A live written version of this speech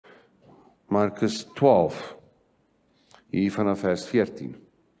Markus 12, hier vanaf vers 14.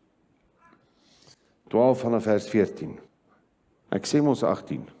 12 vanaf vers 14. Ek sê mos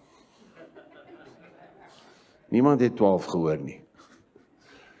 18. Niemand het 12 gehoor nie.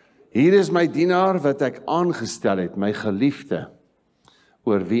 Hier is my dienaar wat ek aangestel het, my geliefde,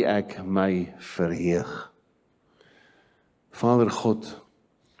 oor wie ek my verheug. Vader God,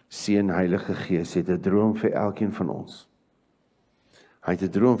 Seun, Heilige Gees, het 'n droom vir elkeen van ons. Hy het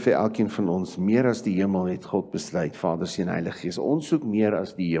 'n droom vir elkeen van ons, meer as die hemel het God besluit, Vader, Seun, Heilige Gees. Ons soek meer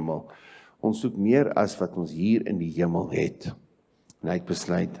as die hemel. Ons soek meer as wat ons hier in die hemel het. En hy het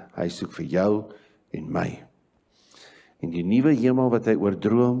besluit, hy soek vir jou en my. En die nuwe hemel wat hy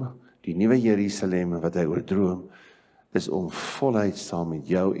oordroom, die nuwe Jerusalem wat hy oordroom, is om voluit saam met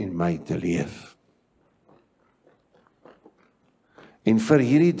jou en my te leef. En vir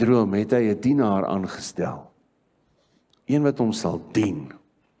hierdie droom het hy 'n dienaar aangestel. Een wat hom sal dien.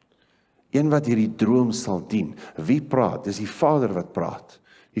 Een wat hierdie droom sal dien. Wie praat? Dis die Vader wat praat.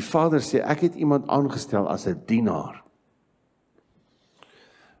 Die Vader sê, ek het iemand aangestel as 'n dienaar,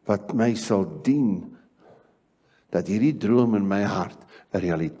 wat my sal dien, dat hierdie droom in my hart 'n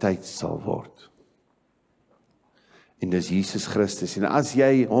realiteit sal word. En dis Jesus Christus. En as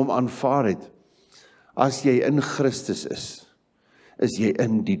jy hom aanvaar het, as jy in Christus is jy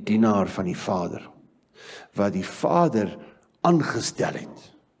in die dienaar van die Vader, wat die Vader aangestel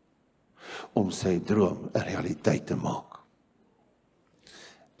het, om sy droom 'n realiteit te maak.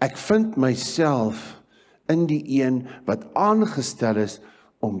 Ek vind myself in die een wat aangestel is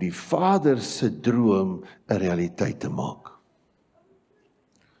om die Vader se droom 'n realiteit te maak.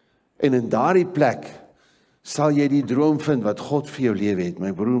 En in daardie plek sal jy die droom vind wat God vir jou lewe het.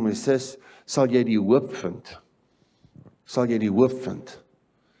 My broer, my sis, sal jy die hoop vind. Sal jy die hoop vind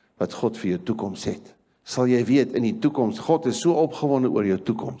wat God vir jou toekoms het. Sal jy weet in die toekoms, God is so opgewonde oor jou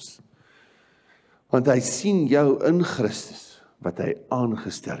toekoms. Want hy sien jou in Christus, wat hy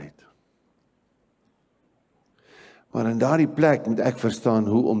aangestel het. Maar in daardie plek moet ek verstaan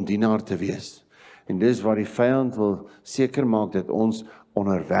hoe om dienaar te wees. En dis waar die vyand wil seker maak dat ons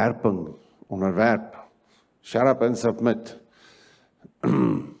onderwerp, shut up and submit,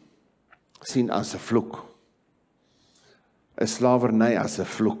 sien as 'n vloek. 'n Slawerny as 'n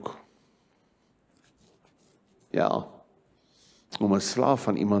vloek. Ja, om 'n slaaf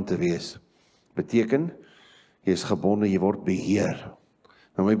van iemand te wees, beteken, jy is gebonde, jy word beheer.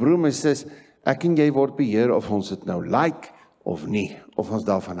 Nou my broer, my sis, ek en jy word beheer of ons dit nou like of nie, of ons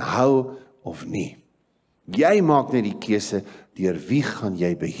daarvan hou of nie. Jy maak net die keuse, deur wie gaan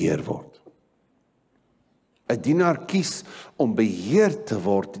jy beheer word. 'n Dienaar kies om beheer te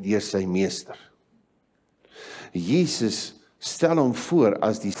word deur sy meester. Jesus stel hom voor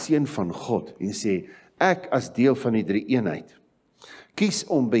as die seun van God en sê, ek as deel van die drie eenheid, kies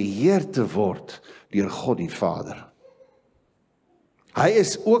om beheer te word deur God die Vader. Hy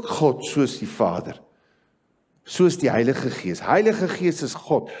is ook God soos die Vader, soos die Heilige Gees. Heilige Gees is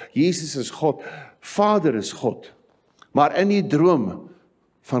God, Jesus is God, Vader is God. Maar in die droom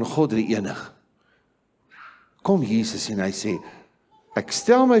van God drie enig, kom Jesus en hy sê, ek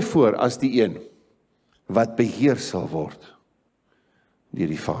stel my voor as die een wat beheer sal word deur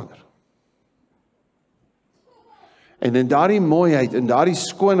die Vader. En in daardie mooiheid, in daardie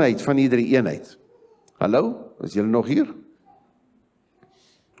skoonheid van die drie eenheid. Hallo, is julle nog hier?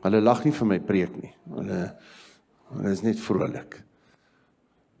 Hulle lag nie vir my preek nie. Hulle is net vrolik.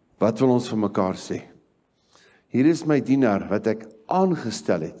 Wat wil ons vir mekaar sê? Hier is my dienaar wat ek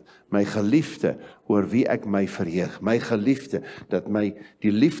aangestel het, my geliefde, oor wie ek my verheug, my geliefde, dat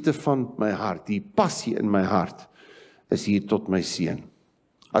die liefde van my hart, die passie in my hart, is hier tot my seun.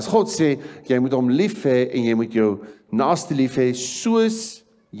 As God sê, jy moet hom lief hê en jy moet jou naaste lief hê soos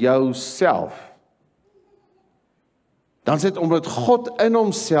jouself, dan sê dit omdat God in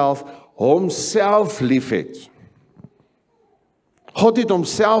homself lief het. God het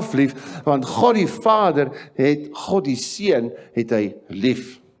homself lief, want God die Vader het God die Seun het hy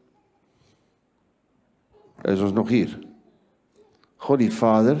lief. Is ons nog hier? God die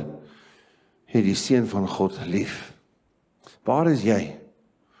Vader het die Seun van God lief. Waar is jy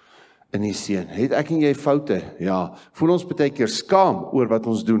in die Seun? Het ek en jy foute? Ja. Voel ons baie keer skaam oor wat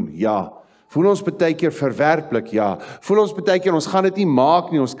ons doen? Ja. Voel ons baie keer verwerplik? Ja. Voel ons baie keer ons gaan dit nie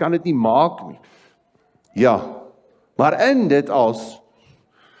maak nie, ons kan dit nie maak nie? Ja. Maar in dit als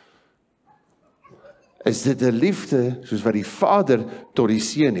is dit 'n liefde soos wat die Vader tot die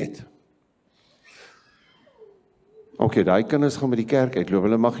Seun het. Okay, daai kinders gaan by die kerk uitloop,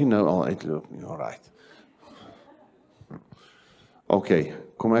 hulle mag nie nou al uitloop nie, alright. Okay,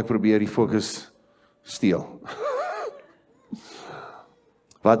 kom ek probeer die fokus steel.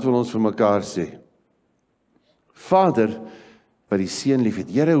 Wat wil ons vir mekaar sê? Vader, wat die seun lief het.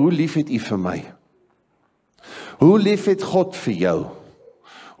 Here, hoe lief het U vir my? Hoe lief het God vir jou?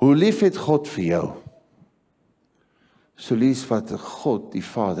 Hoe lief het God vir jou? So lees wat God, die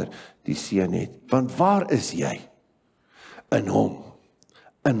Vader, die Seun het. Want waar is jy? In hom.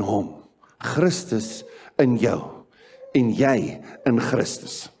 In hom. Christus in jou. En jy in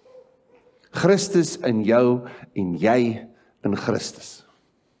Christus. Christus in jou en jy in Christus.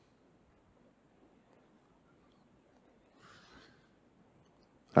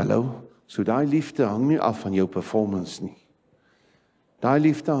 Hallo? So daai liefde hang nie af van jou performance nie. Daai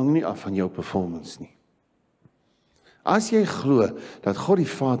liefde hang nie af van jou performance nie. As jy glo dat God die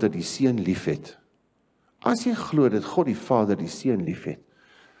Vader die Seun liefhet, as jy glo dat God die Vader die Seun liefhet,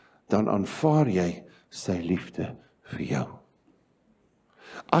 dan aanvaar jy sy liefde vir jou.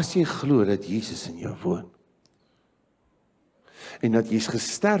 As jy glo dat Jesus in jou woon, en dat jy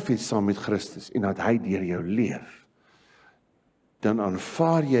gesterf het saam met Christus, en dat hy deur jou leef, dan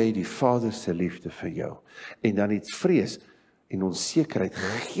aanvaar jy die Vader se liefde vir jou, en dan het vrees en onsekerheid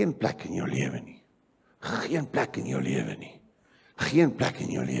geen plek in jou lewe nie. Geen plek in jou lewe nie. Geen plek in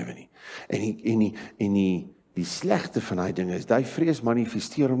jou lewe nie. En die slegte van daai dinge is, daai vrees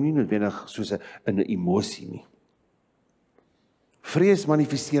manifesteer hom nie noodwendig soos in 'n emosie nie. Vrees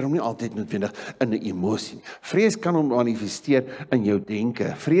manifesteer hom nie altyd noodwendig in 'n emosie nie. Vrees kan hom manifesteer in jou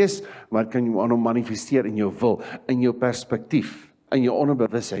denke. Vrees kan hom manifesteer in jou wil, in jou perspektief, in jou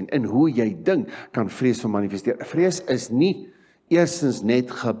onderbewussyn, in hoe jy dink, kan vrees hom manifesteer. Vrees is nie eerstens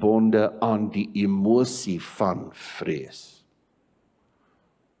net gebonde aan die emosie van vrees.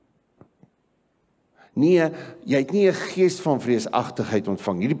 Nee, jy het nie 'n gees van vreesagtigheid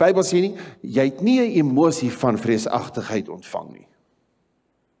ontvang nie. Die Bybel sê nie, jy het nie 'n emosie van vreesagtigheid ontvang nie.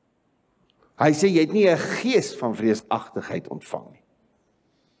 Hy sê, jy het nie 'n gees van vreesagtigheid ontvang nie.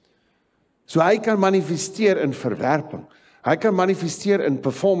 So hy kan manifesteer in verwerping. Hy kan manifesteer in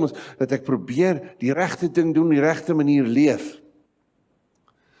performance, dat ek probeer die regte ding doen, die regte manier leef.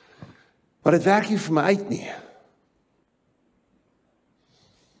 Maar dit werk nie vir my uit nie.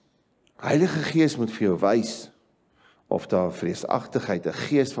 Heilige Gees moet vir jou wys of daar vreesagtigheid, 'n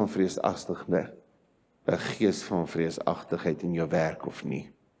gees van vreesagtigheid, 'n gees van vreesagtigheid in jou werk of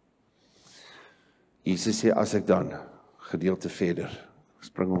nie. Jesus sê, as ek dan, gedeelte verder,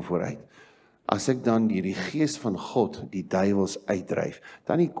 spring hom vooruit, as ek dan deur die gees van God die duiwels uitdryf,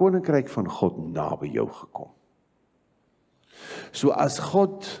 dan die koninkryk van God naby jou gekom. So as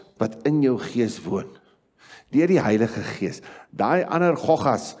God wat in jou gees woon, deur die Heilige Gees, daai ander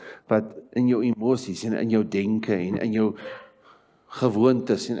goggas wat in jou emosies en in jou denke en in jou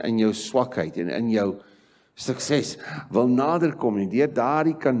gewoontes en in jou swakheid en in jou sukses wil naderkom en deur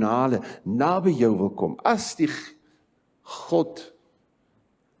daardie kanale naby jou wil kom. As die God,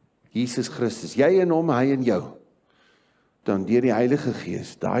 Jesus Christus, jy in hom, hy in jou, dan deur die Heilige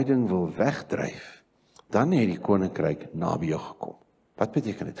Gees daai ding wil wegdryf, dan het die koninkryk naby jou gekom. Wat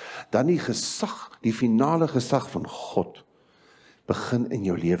beteken dit? Dan die gesag, die finale gesag van God, begin in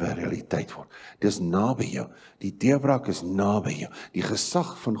jou lewe realiteit word. Dis naby jou. Die deurbraak is naby jou. Die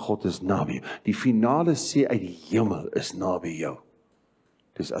gesag van God is naby jou. Die finale sê uit die hemel is naby jou.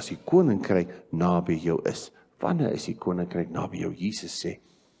 Dis as die koninkryk naby jou is. Wanneer is die koninkryk naby jou? Jesus sê,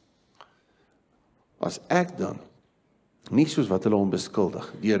 as ek dan, nie soos wat hulle hom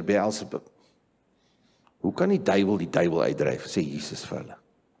beskuldig, deur Beelzebub, hoe kan die duiwel uitdryf, sê Jesus vir hulle.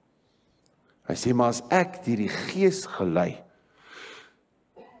 Hy sê, maar as ek deur die Gees gelei,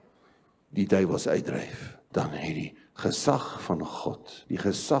 die duiwels uitdryf, dan het die gesag van God, die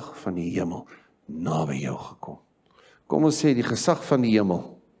gesag van die hemel, naby jou gekom. Kom ons sê, die gesag van die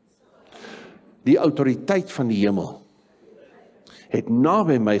hemel, die autoriteit van die hemel, het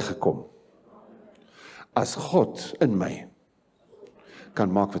naby my gekom, as God in my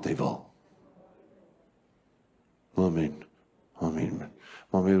kan maak wat hy wil. Amen. Amen.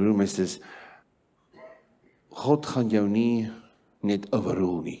 Maar my broer, is God gaan jou nie net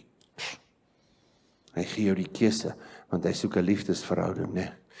overrule nie. Hy gee jou die keuse, want hy soek 'n liefdesverhouding,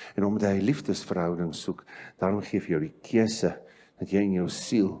 né? En omdat hy 'n liefdesverhouding soek, daarom gee hy jou die keuse, dat jy in jou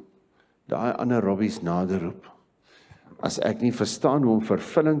siel daai ander robbies naderroep. As ek nie verstaan hoe om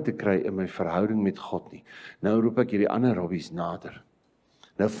vervulling te kry in my verhouding met God nie, nou roep ek hierdie ander robbies nader.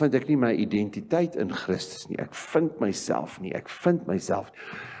 Nou vind ek nie my identiteit in Christus nie, ek vind myself nie,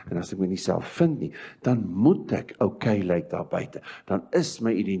 en as ek my nie self vind nie, dan moet ek okay lyk daar buite, dan is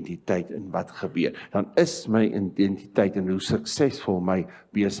my identiteit in wat gebeur, dan is my identiteit in hoe suksesvol my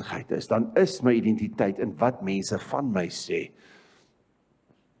besigheid is, dan is my identiteit in wat mense van my sê.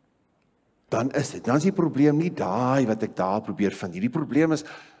 dan is dit. Dan is die probleem nie daai wat ek daar probeer vind. Die probleem is,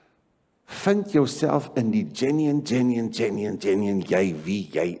 vind jouself in die genuine jy wie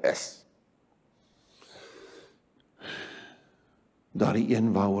jy is. Daardie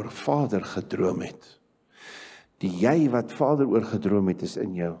een waaroor Vader gedroom het. Die jy wat Vader oor gedroom het, is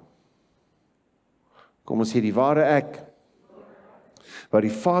in jou. Kom ons sê die ware ek, wat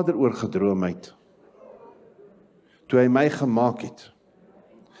die Vader oor gedroom het, toe hy my gemaak het.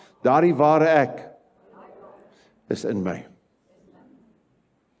 Daardie ware ek, is in my.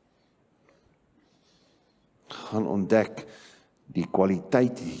 Gaan ontdek die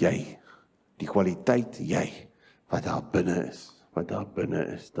kwaliteit jy, wat daar binne is,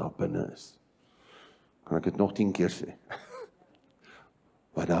 daar binne is. Kan ek dit nog 10 keer sê?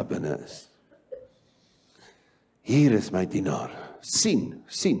 Wat daar binne is. Hier is my dienaar. Sien.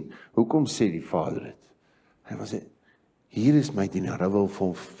 Hoekom sê die Vader dit? Hy wil sê, hier is my dienaar. Hy wil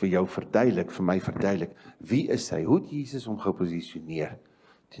vir jou verduidelik, vir my verduidelik. Wie is hy? Hoe het Jesus hom geposisioneer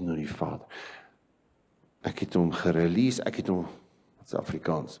teenoor die Vader? Ek het hom gerelease, wat is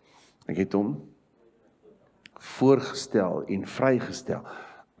Afrikaans? Ek het hom voorgestel en vrygestel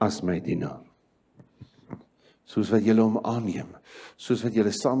as my dienaar. Soos wat julle hom aanneem, soos wat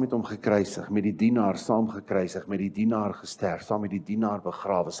julle saam met hom gekruisig, met die dienaar saam gekruisig, met die dienaar gesterf, saam met die dienaar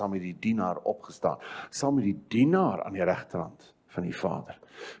begrawe, saam met die dienaar opgestaan, saam met die dienaar aan die regterhand van die Vader,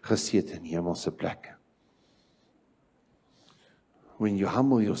 gesit in hemelse plekke. When you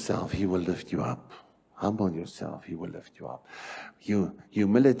humble yourself, he will lift you up. Humble yourself, he will lift you up.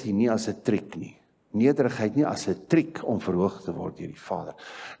 Humility nie as 'n triek nie. Nederigheid nie as 'n triek om verhoog te word deur die Vader.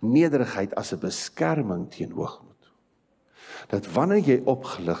 Nederigheid as 'n beskerming teen hoogmoed. Dat wanneer jy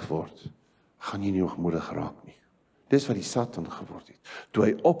opgelig word, gaan jy nie hoogmoedig raak nie. Dis wat die Satan geword het. Toe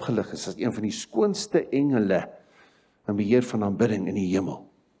hy opgelig is as een van die skoonste engele in beheer van aanbidding in die hemel.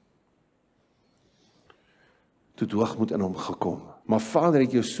 Toe het hoogmoed in hom gekom. Maar Vader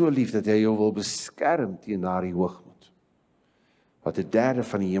het jou so lief dat hy jou wil beskerm teen daardie hoogmoed. Wat 'n derde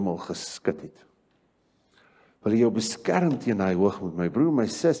van die hemel geskit het. Wil jou beskerm teen daai hoogmoed, my broer, my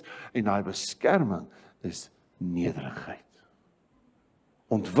sis, en daai beskerming is nederigheid.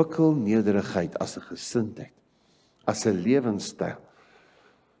 Ontwikkel nederigheid as 'n gesindheid, as 'n lewenstyl,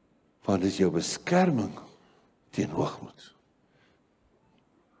 want dit is jou beskerming teen hoogmoed.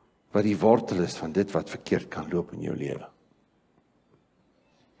 Wat die wortel is van dit wat verkeerd kan loop in jou lewe.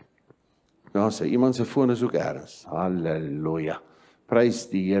 Nou sê, iemand se foon is ook ergens. Halleluja. Prys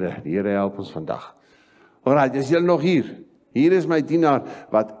die Here. Die Here help ons vandag. Alright, is julle nog hier? Hier is my dienaar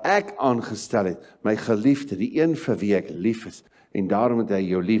wat ek aangestel het, my geliefde, die een vir wie ek lief is, en daarom het hy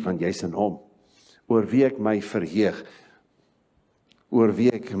jou lief, want jy's in hom. Oor wie ek my verheug.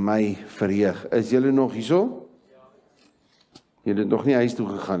 Is julle nog hierso? Julle het nog nie huis toe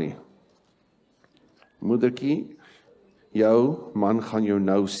gegaan nie. Moedertjie, jou man gaan jou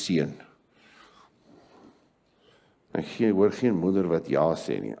nou seën. Ek hoor geen moeder wat ja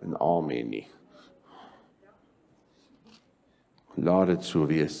sê nie, en amen nie. Laat dit so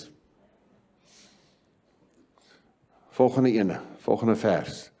wees. Volgende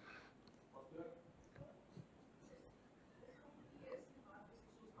vers.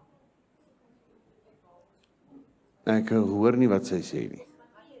 Ek hoor nie wat sy sê nie.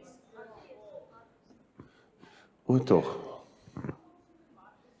 O tog.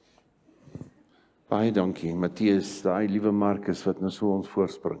 Baie dankie, Mattheus, daai liewe Markus wat nou so ons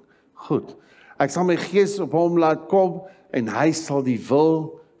voorspring. Goed, ek sal my gees op hom laat kom, en hy sal die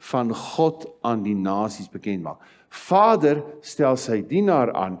wil van God aan die nasies bekend maak. Vader stel sy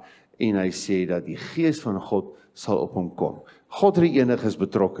dienaar aan, en hy sê dat die gees van God sal op hom kom. God drie-enig is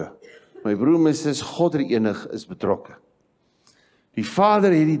betrokke. My broer, my sis, God drie-enig is betrokke. Die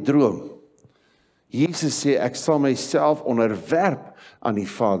Vader het die droom. Jesus sê, ek sal myself onderwerp aan die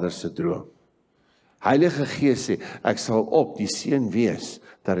Vader se droom. Heilige Gees sê, ek sal op die Seun wees,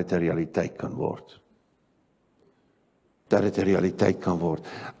 dat dit 'n realiteit kan word.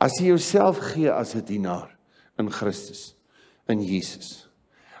 As jy jouself gee as 'n dienaar in Christus, in Jesus.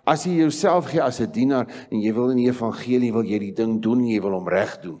 As jy jouself gee as 'n dienaar, en jy wil in die evangelie, wil jy die ding doen, en jy wil hom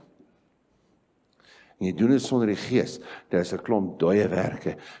reg doen. En jy doen dit sonder die Gees, daar is 'n klomp dooie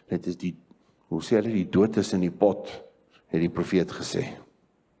werke, dit is hoe sê hulle, die dood is in die pot, het die profeet gesê.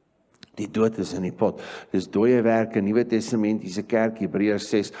 Die dood is in die pot. Dis dooie werke, Nuwe Testamentiese Kerk, Hebreërs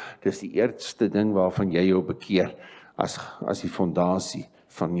 6, dis die eerste ding waarvan jy jou bekeer, as die fondasie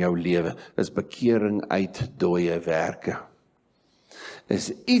van jou lewe, is bekering uit dooie werke.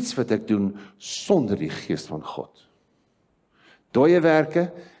 Is iets wat ek doen sonder die Gees van God. Dooie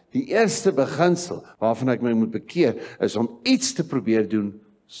werke, die eerste beginsel waarvan ek my moet bekeer, is om iets te probeer doen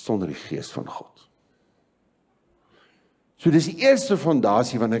sonder die Gees van God. So dis die eerste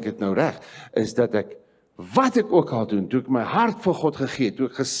fondasie wanneer ek dit nou reg, is dat ek, wat ek ook al doen, toe ek my hart vir God gegee het, toe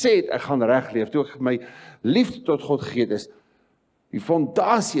ek gesê het, ek gaan reg leef, toe ek my liefde tot God gegee het, is, die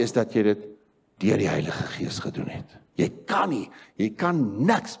fondasie is dat jy dit deur die Heilige Gees gedoen het. Jy kan nie, jy kan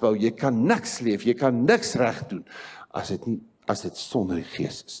niks bou, jy kan niks leef, jy kan niks reg doen, as dit sonder die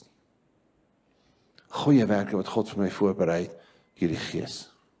Gees is nie. Goeie werke wat God vir my voorberei het, hierdie Gees.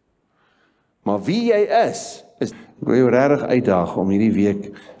 Maar wie jy is, ek wil jou regtig uitdaag om hierdie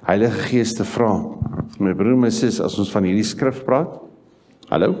week Heilige Gees te vra. My broer, my sis, as ons van hierdie skrif praat,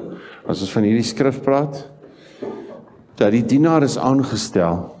 hallo, as ons van hierdie skrif praat, dat die dienaar is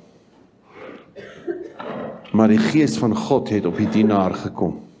aangestel, maar die Gees van God het op die dienaar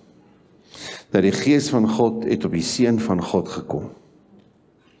gekom. Dat die Gees van God het op die Seun van God gekom.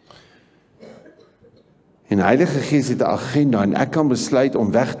 En die Heilige Gees het 'n agenda, en ek kan besluit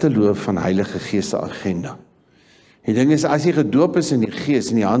om weg te loop van Heilige Gees se agenda. Die ding is, as jy gedoop is in die Gees,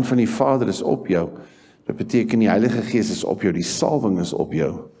 en die hand van die Vader is op jou, dit beteken die Heilige Gees is op jou, die salwing is op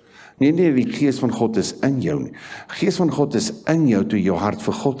jou. Nee, die Gees van God is in jou nie. Gees van God is in jou, toe jou hart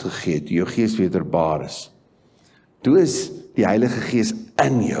vir God gegee het, toe jou gees wederbaar is. Toe is die Heilige Gees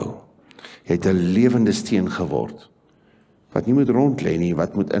in jou. Jy het 'n lewende steen geword, wat nie moet rond lê nie,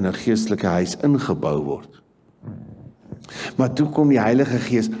 wat moet in 'n geestelike huis ingebou word. Maar toe kom die Heilige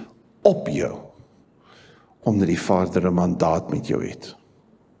Gees op jou, omdat die Vader 'n mandaat met jou het.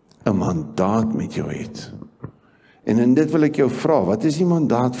 'n Mandaat met jou het. En in dit wil ek jou vra, wat is die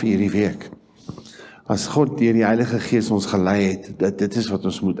mandaat vir hierdie week? As God deur die Heilige Gees ons gelei het, dat dit is wat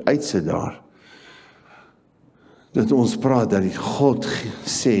ons moet uitsit daar. Dat ons praat, dat die God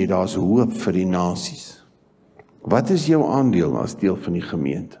sê, daar's hoop vir die nasies. Wat is jou aandeel as deel van die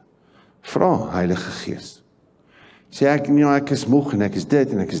gemeente? Vra Heilige Gees. Sê ek is moeg en ek is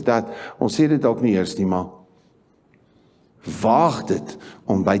dit en ek is dat. Ons sê dit dalk nie eers nie, maar waag dit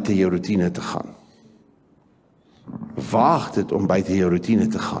om buite jou routine te gaan. Waag dit om buite jou routine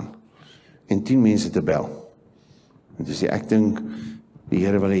te gaan. En 10 mense te bel. En te sê, ek dink, die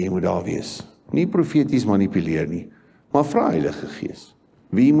Here wil hê jy moet daar wees. Nie profeties manipuleer nie, maar vra Heilige Gees.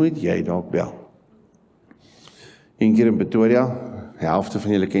 Wie moet jy dalk bel? Een keer in Pretoria, die helfte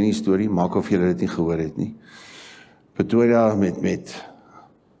van julle ken die storie, maak of julle dit nie gehoor het nie. Pretoria met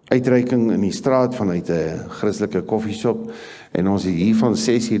uitreiking in die straat vanuit 'n Christelike koffieshop, en ons het hier van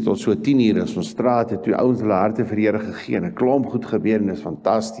 6:00 tot so 10:00 in ons straat, het 2 ouens hulle harte vir die Here gegee, en 'n klomp goed gebeur, en dit is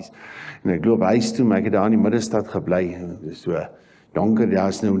fantasties. En ek loop huis toe, maar ek het daar in die middestad gebly, dit is so donker, daar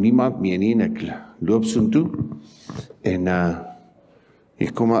is nou niemand meer nie, en ek loop so toe, en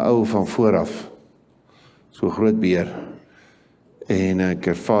hier kom 'n ou van vooraf, so groot beer, en ek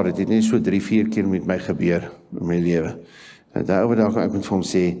ervaar, het net so 3-4 keer met my gebeur, in my lewe. En daar overdag ek moet vir hom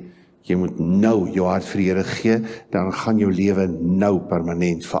sê, jy moet nou jou hart vir die Here gee, dan gaan jou lewe nou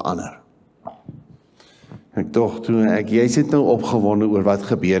permanent verander. Ek dog, jy sit nou opgewonde oor wat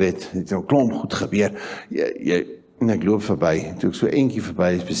gebeur het nou klomp goed gebeur, en ek loop verby, toe ek so eentjie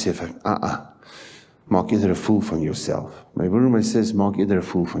verby is, besef ek, maak eerder 'n fool van jouself. My broer en my sis, maak eerder 'n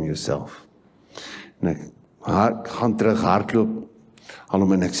fool van jouself. En ek gaan terug hardloop, al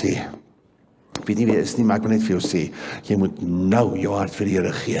hom en ek sê, ek weet nie wie is nie, maar ek wil net vir jou sê, jy moet nou jou hart vir die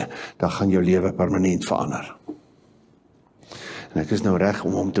Here gee, dan gaan jou lewe permanent verander. En ek is nou reg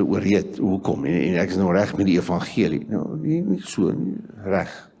om hom te oorreed, hoekom, en ek is nou reg met die evangelie, nou, nie so, nie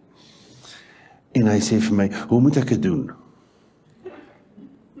reg. En hy sê vir my, hoe moet ek dit doen?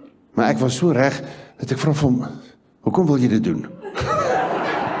 Maar ek was so reg, dat ek vra vir hom, hoekom wil jy dit doen?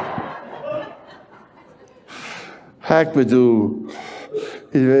 Ek bedoel,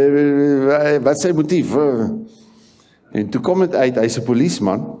 wat is sy motief? En toe kom het uit, hy is 'n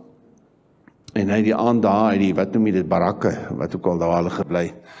polisieman, en hy die aand daar, wat noem jy dit, barakke, wat ook al daar hulle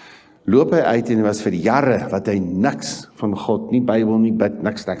gebly, loop hy uit, en hy was vir jare, wat hy niks van God, nie Bybel, nie bid,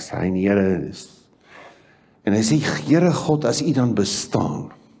 niks, hy en die Here is. En hy sê, Here God, as U dan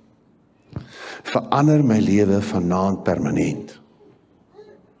bestaan, verander my lewe vanaand permanent.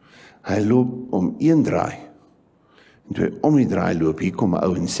 Hy loop om 1 draai, en toe hy om die draai loop, hier kom 'n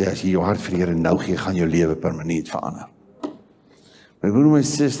ou en sê, as jy jou hart vir die Here nou gee, gaan jou lewe permanent verander. My broer en my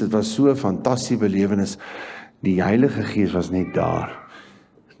sis, dit was so 'n fantastiese belewenis, die Heilige Gees was net daar,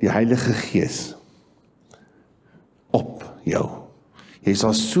 die Heilige Gees op jou. Jy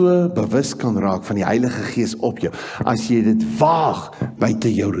sal so bewus kan raak van die Heilige Gees op jou, as jy dit waag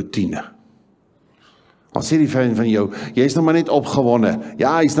buite jou routine. Al sê die vriend van jou, jy is nou maar net opgewonde,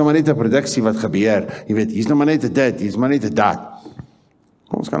 ja, hy is nou maar net 'n produksie wat gebeur, jy weet, hy is nou maar net 'n dit, hy is maar net 'n dat.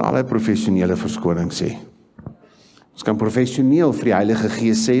 Ons kan allerlei professionele verskoning sê. Ons kan professioneel vir die Heilige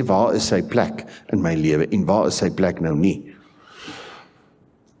Gees sê, waar is sy plek in my lewe en waar is sy plek nou nie.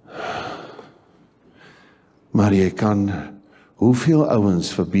 Maar jy kan, hoeveel ouens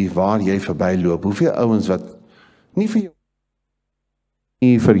waar jy verbyloop, hoeveel ouens wat nie vir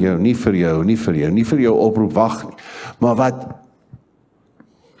jou oproep wag nie,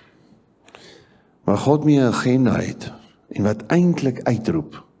 maar God mee 'n agenda het, en wat eintlik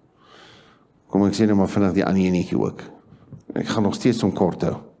uitroep. Kom ek sê nou maar vinnig die ander enetjie ook. Ek gaan nog steeds om kort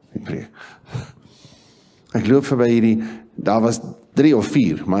hou, die preek. Ek loop verby hierdie, daar was 3 of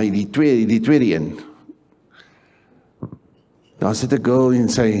 4, maar die tweede een. Daar sit 'n girl en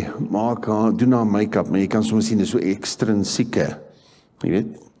sy maak haar, doen haar make-up, maar jy kan soms sien, dit is so ekstrinsieke. Jy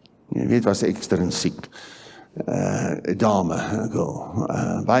weet wat is ekstrinsiek. Dame, girl,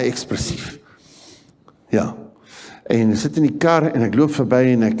 baie ekspressief. Ja. En sit in die kar en ek loop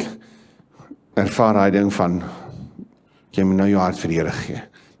verby en ek ervaar daai ding van, jy moet nou jou hart vir die Here gee.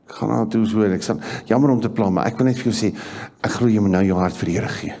 Ek gaan na toe so en ek sê, jammer om te pla, maar ek wil net vir jou sê, ek glo jy moet nou jou hart vir die Here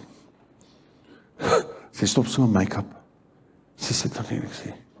gee. Sy stop so 'n make-up. Sy sit dan en ek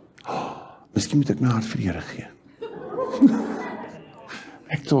sê, miskien moet ek my hart vir die Here gee.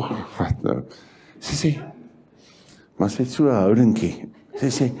 Ek tog, wat nou? Sy sê, maar sy het so 'n houdingkie. Sy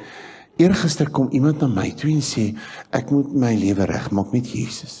sê, eergister kom iemand na my toe en sê, ek moet my lewe regmaak met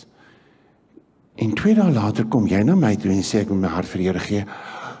Jesus. En 2 dae later kom jy na my toe en sê, ek moet my hart vir die Here gee.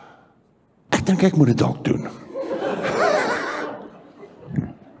 Ek dink ek moet dit dalk doen.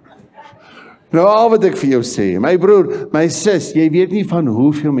 Nou al wat ek vir jou sê, my broer, my sis, jy weet nie van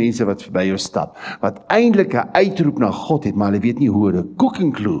hoeveel mense wat verby jou stap, wat eintlik 'n uitroep na God het, maar hulle weet nie hoe hulle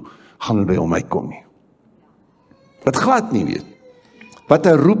cooking clue gaan hulle by hom uitkom nie. Wat glad nie weet. Wat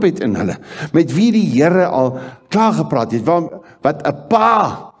 'n roep het in hulle, met wie die Here al klaar gepraat het, wat 'n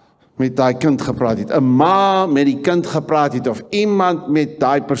pa met daai kind gepraat het, 'n ma met die kind gepraat het, of iemand met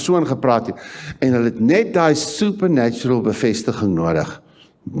daai persoon gepraat het, en hulle het net daai supernatural bevestiging nodig.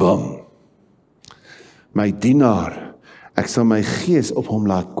 Bam. My dienaar, ek sal my gees op hom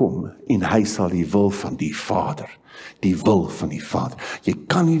laat kom, en hy sal die wil van die Vader, die wil van die Vader. Jy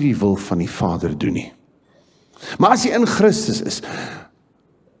kan nie die wil van die Vader doen nie. Maar as jy in Christus is,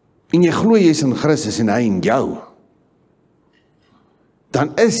 en jy glo jy is in Christus en hy in jou,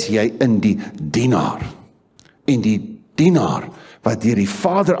 dan is jy in die dienaar. En die dienaar wat deur die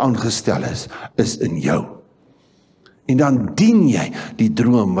Vader aangestel is in jou. En dan dien jy die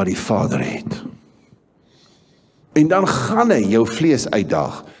droom wat die Vader het. En dan gaan hy jou vlees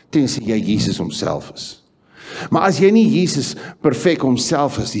uitdaag, tensy jy Jesus homself is. Maar as jy nie Jesus perfek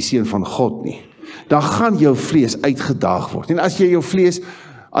homself is, die seun van God nie, dan gaan jou vlees uitgedaag word. En as jou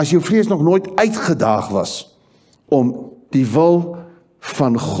vlees nog nooit uitgedaag was, om die wil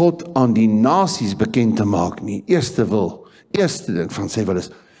van God aan die nasies bekend te maak nie, eerste ding van sy wil is,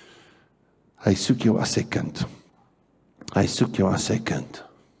 hy soek jou as sy kind. Hy soek jou as sy kind.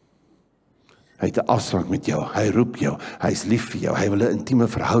 Hy het 'n afspraak met jou, hy roep jou, hy is lief vir jou, hy wil 'n intieme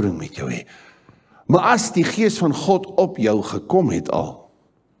verhouding met jou hê. Maar as die Gees van God op jou gekom het al,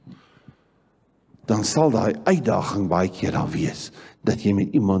 dan sal daai uitdaging baie keer daar wees, dat jy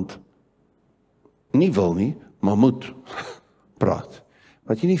met iemand nie wil nie, maar moet praat.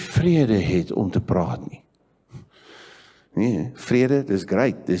 Wat jy nie vrede het om te praat nie. Nee, vrede, dis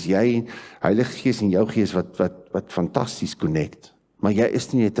great, dis jy, Heilige Gees en jou gees wat fantasties connect, maar jy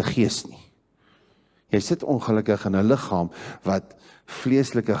is nie net 'n gees nie. Jy sit ongelukkig in 'n liggaam wat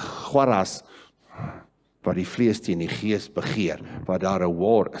vleeslike gwarras, wat die vlees teen die gees begeer, waar daar 'n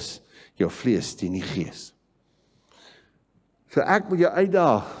war is, jou vlees teen die gees. So ek wil jou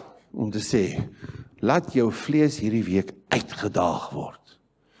uitdaag om te sê, laat jou vlees hierdie week uitgedaag word.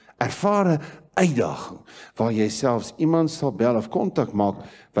 Ervaar 'n uitdaging, waar jy selfs iemand sal bel of kontak maak,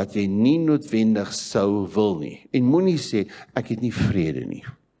 wat jy nie noodwendig sou wil nie. En moenie sê, ek het nie vrede nie.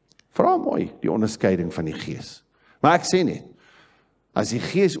 Vra mooi die onderskeiding van die Gees. Maar ek sê net, as die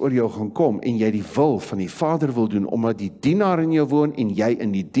Gees oor jou gaan kom, en jy die wil van die Vader wil doen, omdat die dienaar in jou woon, en jy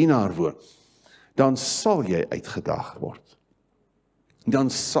in die dienaar woon, dan sal jy uitgedaag word. Dan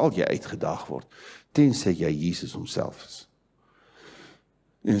sal jy uitgedaag word, tensy jy Jesus homself is.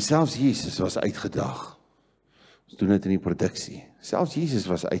 En selfs Jesus was uitgedaag. Ons doen dit in die produksie. Selfs Jesus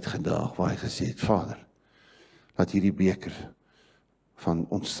was uitgedaag, waar hy gesê het, Vader, laat hierdie beker van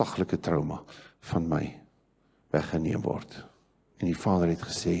ontsaglike trauma van my weggeneem word. En die Vader het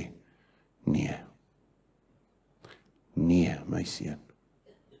gesê, nee. Nee, my seun.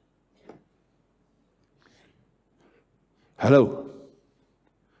 Hallo.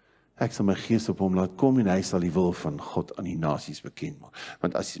 ek sal my gees op hom laat kom en hy sal die wil van God aan die nasies bekend maak.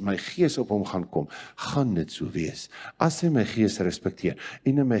 Want as my gees op hom gaan kom, gaan dit so wees. As hy my gees respekteer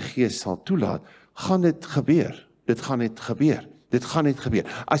en in my gees sal toelaat, gaan dit gebeur. Dit gaan net gebeur. Dit gaan net gebeur.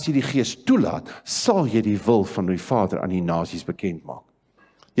 As jy die gees toelaat, sal jy die wil van die Vader aan die nasies bekend maak.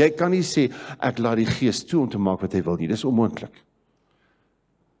 Jy kan nie sê, ek laat die gees toe om te maak wat hy wil nie. Dis onmoontlik.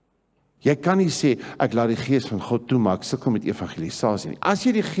 Jy kan nie sê, ek laat die gees van God toemaak, sukkel met evangelisasie nie. As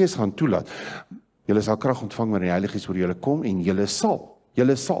jy die gees gaan toelaat, julle sal krag ontvang wanneer die Heilige Gees oor julle kom en julle sal.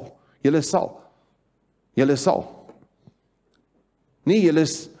 Nie julle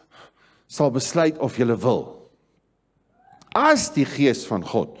sal besluit of julle wil. As die gees van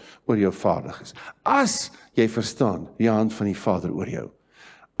God oor jou vaardig is, as jy verstaan die hand van die Vader oor jou,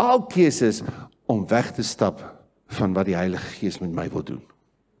 al keuse is om weg te stap van wat die Heilige Gees met my wil doen.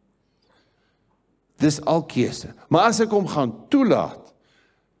 Dis al keuse. Maar as ek hom gaan toelaat,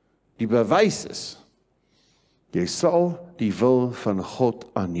 die bewys is, jy sal die wil van God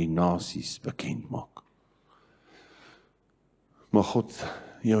aan die nasies bekend maak. Maar God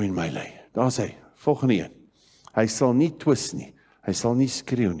jou en my lei. Daar is hy, volgende een. Hy sal nie twis nie, hy sal nie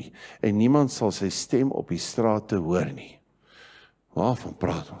skreeu nie, en niemand sal sy stem op die strate hoor nie. Waarvan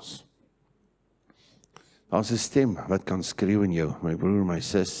praat ons? Daar is 'n stem wat kan skreeu in jou, my broer, my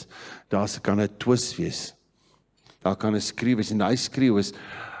sis. Daar kan 'n twis wees. Daar kan 'n skreeu wees, en daai skreeu is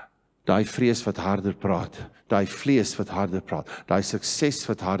daai vrees wat harder praat, daai vlees wat harder praat, daai sukses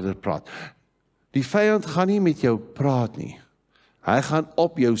wat harder praat. Die vyand gaan nie met jou praat nie. Hy gaan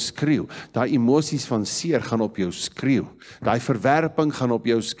op jou skreeu. Daai emosies van seer gaan op jou skreeu. Daai verwerping gaan op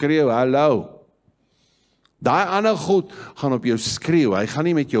jou skreeu. Hallo. Daai ander goed gaan op jou skreeu. Hy gaan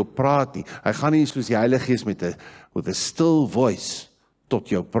nie met jou praat nie. Hy gaan nie soos die Heilige Gees met 'n still voice tot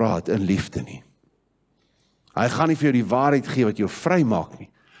jou praat in liefde nie. Hy gaan nie vir jou die waarheid gee wat jou vry maak nie.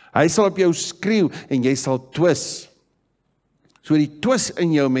 Hy sal op jou skreeu en jy sal twis. So die twis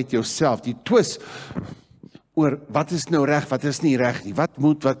in jou met jouself, die twis oor wat is nou reg, wat is nie reg nie, wat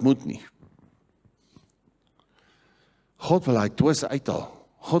moet nie. God wil hy twis uithaal.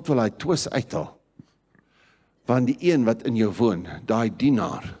 God wil hy twis uithaal. Want die een wat in jou woon, daai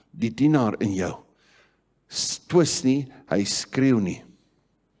dienaar, die dienaar in jou, twis nie, hy skreeu nie.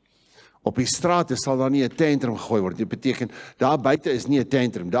 Op die strate sal daar nie 'n tantrum gegooi word. Dit beteken, daar buite is nie 'n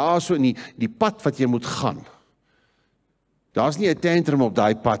tantrum. Daar so in die pad wat jy moet gaan. Daar's nie 'n tantrum op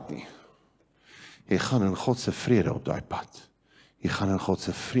daai pad nie. Jy gaan in God se vrede op daai pad. Jy gaan in God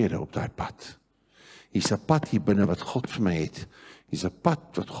se vrede op daai pad. Hier's 'n pad hier binne wat God vir my het. Hier's 'n pad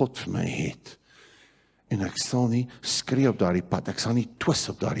wat God vir my het. En ek sal nie skree op daardie pad. Ek sal nie twis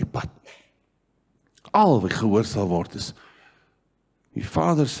op daardie pad. Al wat gehoor sal word is die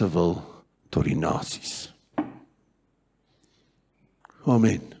Vader se wil tot die nasies.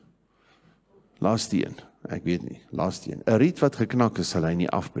 Amen. Laaste een. Ek weet nie, laaste een. 'n riet wat geknak is, sal hy nie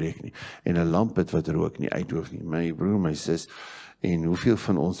afbreek nie. En 'n lampet wat rook nie uithoof nie. My broer, my sis, en hoeveel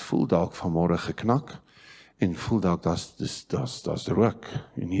van ons voel dalk vanmôre geknak, en voel dalk daar's rook.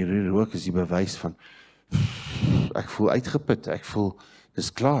 En hierdie rook is die bewys van, ek voel uitgeput, ek voel,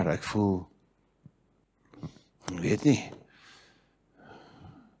 dis klaar, ek voel, weet nie.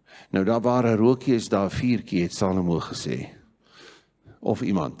 Nou daar waar 'n rookie is, daar 'n vuurtjie, het Salomo gesê. Of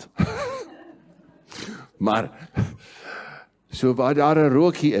iemand. Maar, so waar daar 'n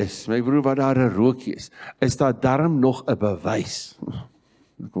rookie is, my broer, waar daar 'n rookie is daar darm nog 'n bewys.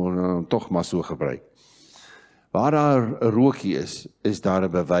 Ek wil nou tog maar so gebruik. Waar daar 'n rookie is daar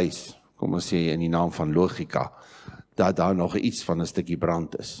 'n bewys, kom ons sê in die naam van logika, dat daar nog iets van 'n stukkie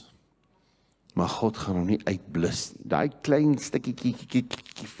brand is. Maar God gaan hom nie uitblus nie. Daai klein stukkie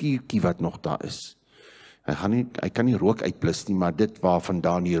vuurtjie wat nog daar is. Hy kan nie rook uitblus nie, maar dit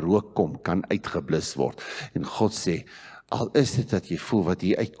waarvandaan die rook kom, kan uitgeblus word. En God sê, al is dit dat jy voel wat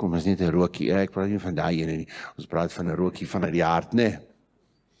hier uitkom, is net 'n rookie. Ek praat nie van daai ene nie. Ons praat van 'n rookie vanuit die hart, nee.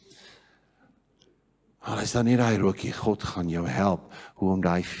 Al is dan nie daai rookie, God gaan jou help hoe om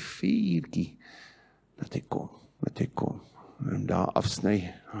daai vuurtjie dat hy kom. En hom daar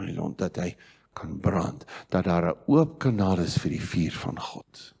afsny, dat hy kan brand, dat daar 'n oop kanaal is vir die vuur van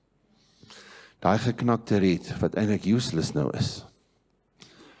God. Daai geknakte riet, wat eintlik useless nou is.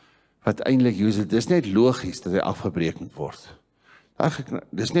 Wat eintlik useless, dis net logies dat hy afgebreek moet word.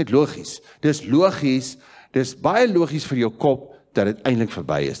 Dis net logies. Dis baie logies vir jou kop dat dit eintlik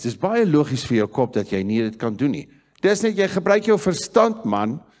verby is. Dis baie logies vir jou kop dat jy nie dit kan doen nie. Dis net, jy gebruik jou verstand,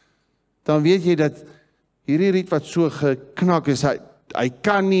 man, dan weet jy dat hierdie riet wat so geknak is, hy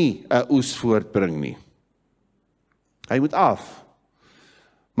kan nie 'n oes voortbring nie. Hy moet af.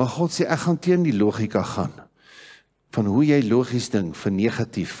 Maar God sê, ek gaan teen die logika gaan. van hoe jy logies dink, vir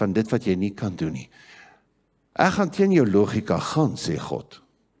negatief, van dit wat jy nie kan doen nie. Ek gaan teen jou logika gaan, sê God.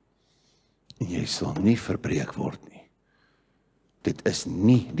 En jy sal nie verbreek word nie. Dit is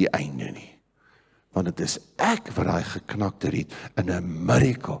nie die einde nie. Want dit is ek wat daai geknakte riet in 'n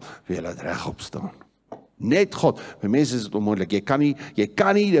miracle weer laat regop staan. Net God. By mense is dit onmoontlik. Jy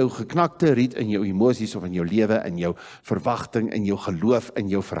kan nie jou geknakte riet in jou emosies of in jou lewe, in jou verwagting, in jou geloof, in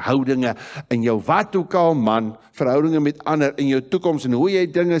jou verhoudinge, in jou wat ook al man, verhoudinge met ander, in jou toekoms en hoe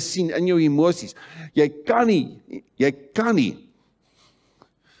jy dinge sien in jou emosies. Jy kan nie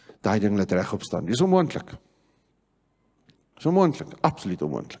daai ding laat regop staan. Dis onmoontlik. Dis onmoontlik, absoluut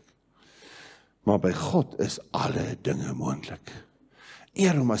onmoontlik. Maar by God is alle dinge moontlik.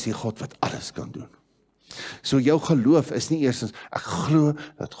 Eer hom as die God wat alles kan doen. So jou geloof is nie eerstens, ek glo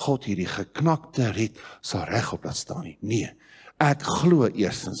dat God hierdie geknakte riet sal regop laat staan nie. Nee, ek glo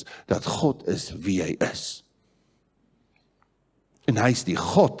eerstens dat God is wie hy is. En hy is die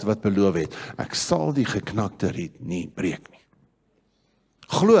God wat beloof het, ek sal die geknakte riet nie breek nie.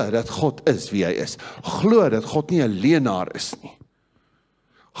 Glo dat God is wie hy is. Glo dat God nie 'n leienaar is nie.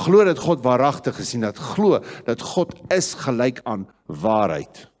 Glo dat God waaragtig is en glo dat God is gelyk aan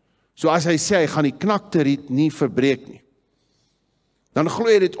waarheid. So as hy sê, hy gaan die knakte riet nie verbreek nie, dan glo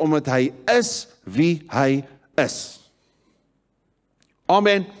jy dit omdat hy is wie hy is.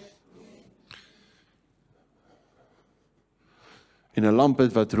 Amen. En 'n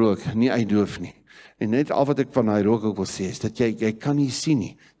lampet wat rook, nie uitdoof nie. En net al wat ek van daai rook ook wil sê, is dat jy kan nie sien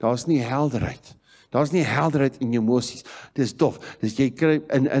nie. Daar's nie helderheid. Daar's nie helderheid in jou emosies. Dis dof. Dis jy kry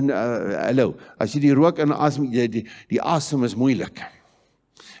hallo, as jy die rook in asem, die asem is moeilik.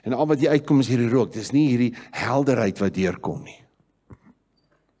 En al wat jy uitkom is hierdie rook. Dis nie hierdie helderheid wat deurkom nie.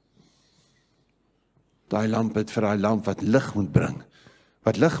 Daai lamp het vir daai lamp wat lig moet bring.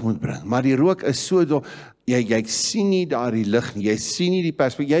 Wat lig moet bring. Maar die rook is so dof. Jy sien nie daardie lig nie. Jy sien nie die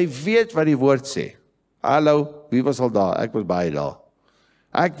perspektief. Jy weet wat die woord sê. Hallo, wie was al daar? Ek was baie daar.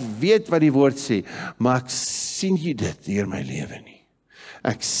 Ek weet wat die woord sê, maar ek sien nie dit deur my lewe nie.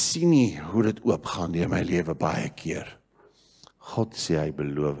 Ek sien nie hoe dit oopgaan deur my lewe baie keer. God sê hy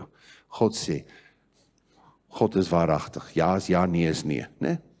beloof. God sê, God is waaragtig. Ja is ja, nee is nee,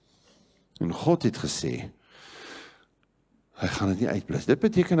 né? En God het gesê, hy gaan dit nie uitblus. Dit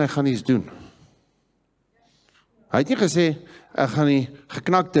beteken hy gaan iets doen. Hy het nie gesê, ek gaan die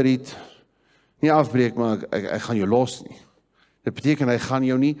geknakte riet nie afbreek, maar ek gaan jou los nie. Dit beteken hy gaan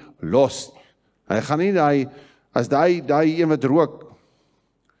jou nie los nie. Hy gaan nie daai een wat rook.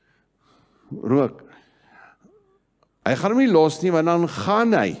 Hy gaan hom nie los nie, want dan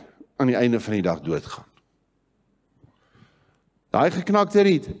gaan hy aan die einde van die dag doodgaan. Daai geknakte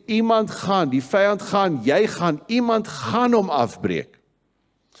riet, iemand gaan, die vyand gaan, jy gaan, iemand gaan hom afbreek.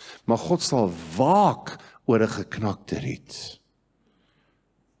 Maar God sal waak oor 'n geknakte riet.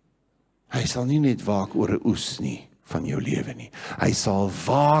 Hy sal nie net waak oor 'n oes nie van jou lewe nie. Hy sal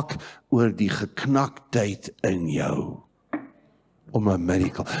waak oor die geknaktheid in jou. Om 'n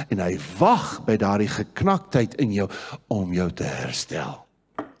miracle. En hy wag by daardie geknaktheid in jou om jou te herstel.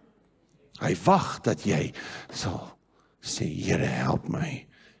 Hy wag dat jy sal sê, Here help my.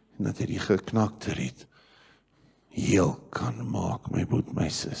 En dat hy die geknakte riet heel kan maak, my broer, my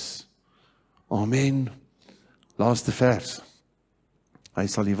sis. Amen. Laaste vers. Hy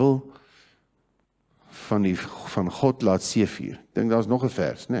sal die wil van God laat seëvier. Ek dink daar's nog 'n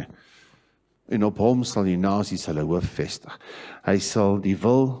vers, né? En op hom sal die nasies hulle hoof vestig. Hy sal die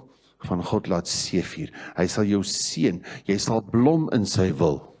wil van God laat seëvier. Hy sal jou seën. Jy sal blom in sy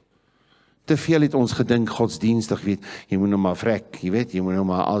wil. Te veel het ons gedink godsdienstig, weet, jy moet nou maar vrek, jy weet, jy moet nou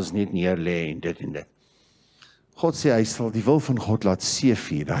maar alles net neer lê en dit en dit. God sê hy sal die wil van God laat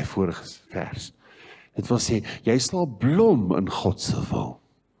seëvier, daai vorige vers. Dit wil sê jy sal blom in God se wil.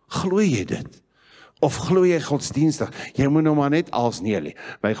 Glo jy dit? Of glo jy godsdienstig? Jy moet nou maar net alles neer lê.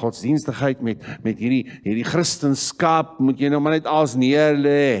 By godsdienstigheid met hierdie Christenskap moet jy nou maar net alles neer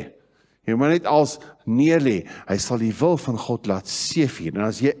lê. Jy moet net alles neer lê. Hy sal die wil van God laat seëvier. En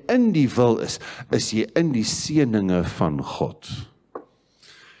as jy in die wil is jy in die seëninge van God.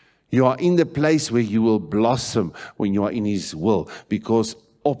 You are in the place where you will blossom when you are in his will, because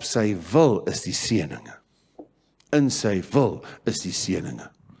op sy wil is die seëninge. In sy wil is die seëninge.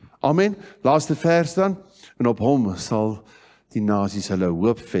 Amen. Laaste vers dan. En op hom sal die nasies hulle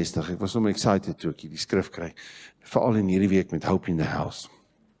hoop vestig. Ek was so excited toe ek die skrif kry. Veral in hierdie week met Hope in the House.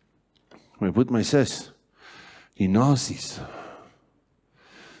 My broer, my sis, die nasies,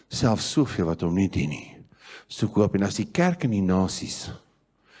 selfs soveel wat hom nie dien nie, soek hoop. En as die kerk en die nasies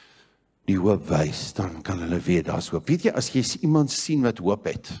die hoop wys, dan kan hulle weet daar's hoop. Weet jy, as jy iemand sien wat hoop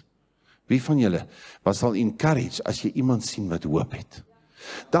het, Wie van julle was al encouraged as jy iemand sien wat hoop het?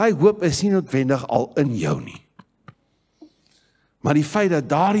 Daai hoop is nie noodwendig al in jou nie. Maar die feit dat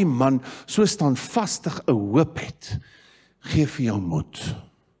daardie man so standvastig 'n hoop het, gee vir jou moed.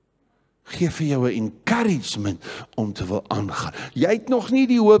 Gee vir jou 'n encouragement om te wil aangaan. Jy het nog nie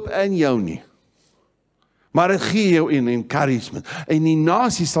die hoop in jou nie. Maar dit gee jou 'n encouragement. En die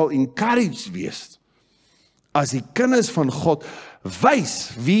nasie sal encouraged wees as die kinders van God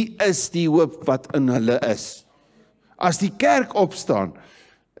wys wie is die hoop wat in hulle is. As die kerk opstaan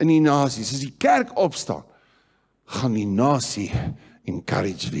in die nasies, as die kerk opstaan, gaan die nasie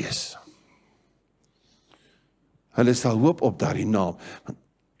encouraged wees. Hulle sal hoop op daardie naam.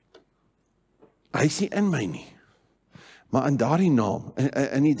 Hy is nie in my nie. Maar in daardie naam,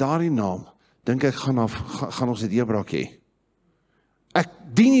 in daardie naam, dink ek gaan ons 'n deurbraak hê. Ek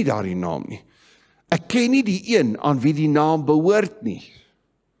dien nie daardie naam nie. Ek ken nie die een aan wie die naam behoort nie.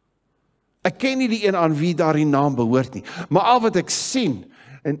 Ek ken nie die een aan wie daardie naam behoort nie. Maar al wat ek sien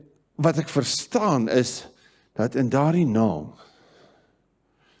en wat ek verstaan is dat in daardie naam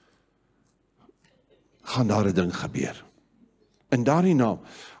gaan daar 'n ding gebeur. In daardie naam,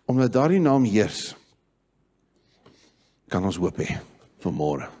 omdat daardie naam heers, kan ons hoop hê vir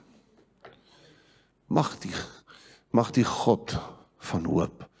môre. Mag die God van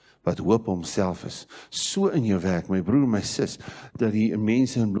hoop, wat hoop homself is, so in jou werk, my broer en my sis, dat die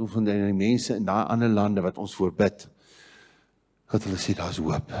mense in Bloemfontein en die mense in daai ander lande wat ons voorbid, dat hulle sê, daar's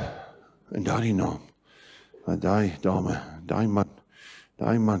hoop. In daardie naam, want daai dame, daai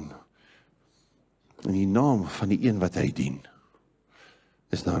man, in die naam van die een wat hy dien,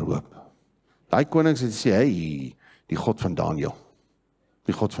 is daar hoop. Daai konings het sê, hey, die God van Daniël,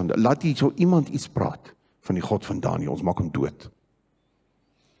 laat hier so iemand iets praat van die God van Daniël, ons maak hom dood.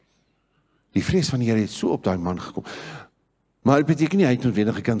 Die vrees van die Here het so op daai man gekom. Maar dit beteken nie hy het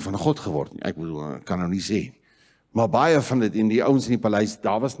noodwendig 'n kind van God geword nie. Ek bedoel, kan nou nie sê. Maar baie van dit, en die ouens in die paleis,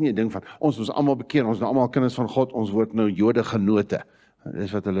 daar was nie 'n ding van, ons was almal bekeer, ons is nou almal kinders van God, ons word nou Jode genote.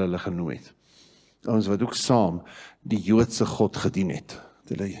 Dis wat hulle genoem het. Ons wat ook saam die Joodse God gedien het.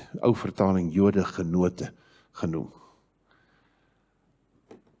 Hulle ou vertaling Jode genote genoem.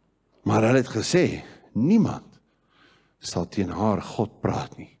 Maar hulle het gesê, niemand sal teen haar God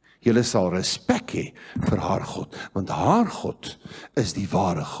praat nie. Julle sal respek hê vir haar God, want haar God is die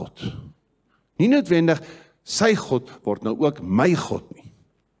ware God. Nie noodwendig sy God word nou ook my God nie.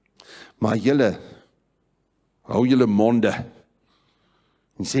 Maar julle hou julle monde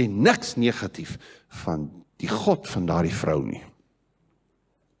en sê niks negatief van die God van daardie vrou nie.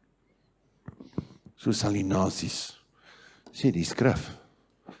 So sal die nasies, sê die skrif,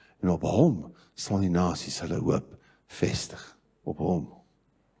 en op hom sal die nasies hulle hoop vestig, op hom.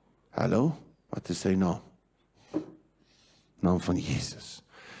 Hallo, wat is sy naam? Naam van Jesus.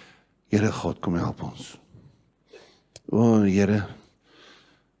 Here God, kom help ons. O Here,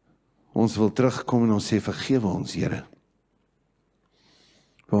 ons wil terugkom en ons sê vergewe ons, Here.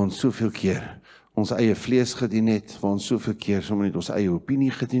 Waar ons soveel keer ons eie vlees gedien het, waar ons soveel keer sommer net ons eie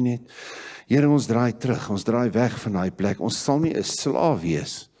opinie gedien het. Here, ons draai terug, ons draai weg van daai plek. Ons sal nie 'n slaaf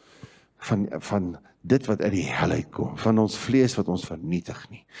wees van dit wat uit die hel uitkom, van ons vlees wat ons vernietig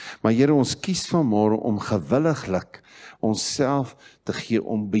nie. Maar Here, ons kies vanmôre om gewilliglik onsself te gee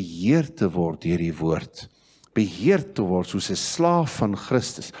om beheer te word deur die woord. Beheer te word soos 'n slaaf van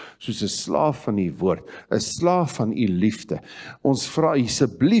Christus, soos 'n slaaf van die woord, 'n slaaf van u liefde. Ons vra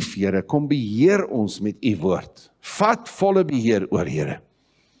asseblief, Here, kom beheer ons met u woord. Vat volle beheer oor, Here.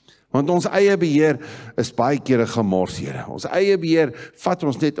 Want ons eie beheer is baie kere gemors, Here. Ons eie beheer vat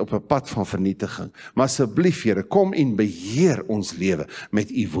ons net op 'n pad van vernietiging. Maar asseblief, Here, kom en beheer ons lewe met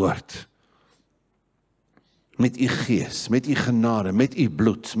u woord. Met u gees, met u genade, met u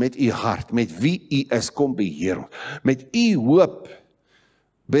bloed, met u hart, met wie u is, kom beheer ons. Met u hoop,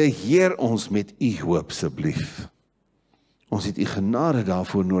 beheer ons met u hoop, asseblief. Ons het u genade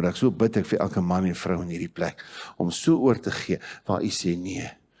daarvoor nodig. So bid ek vir elke man en vrou in hierdie plek, om so oor te gee, waar u sê, nee,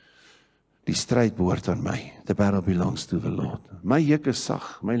 die stryd behoort aan my. The battle belongs to the Lord. My juk is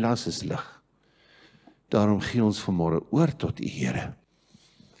sag, my las is lig. Daarom gee ons vanmôre oor tot u, Here.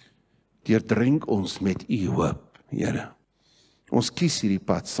 Deurdrink ons met u hoop, Here. Ons kies hierdie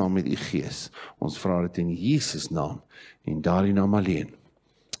pad saam met u gees. Ons vra dit in Jesus naam en daardie naam alleen.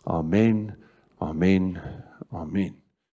 Amen, amen, amen.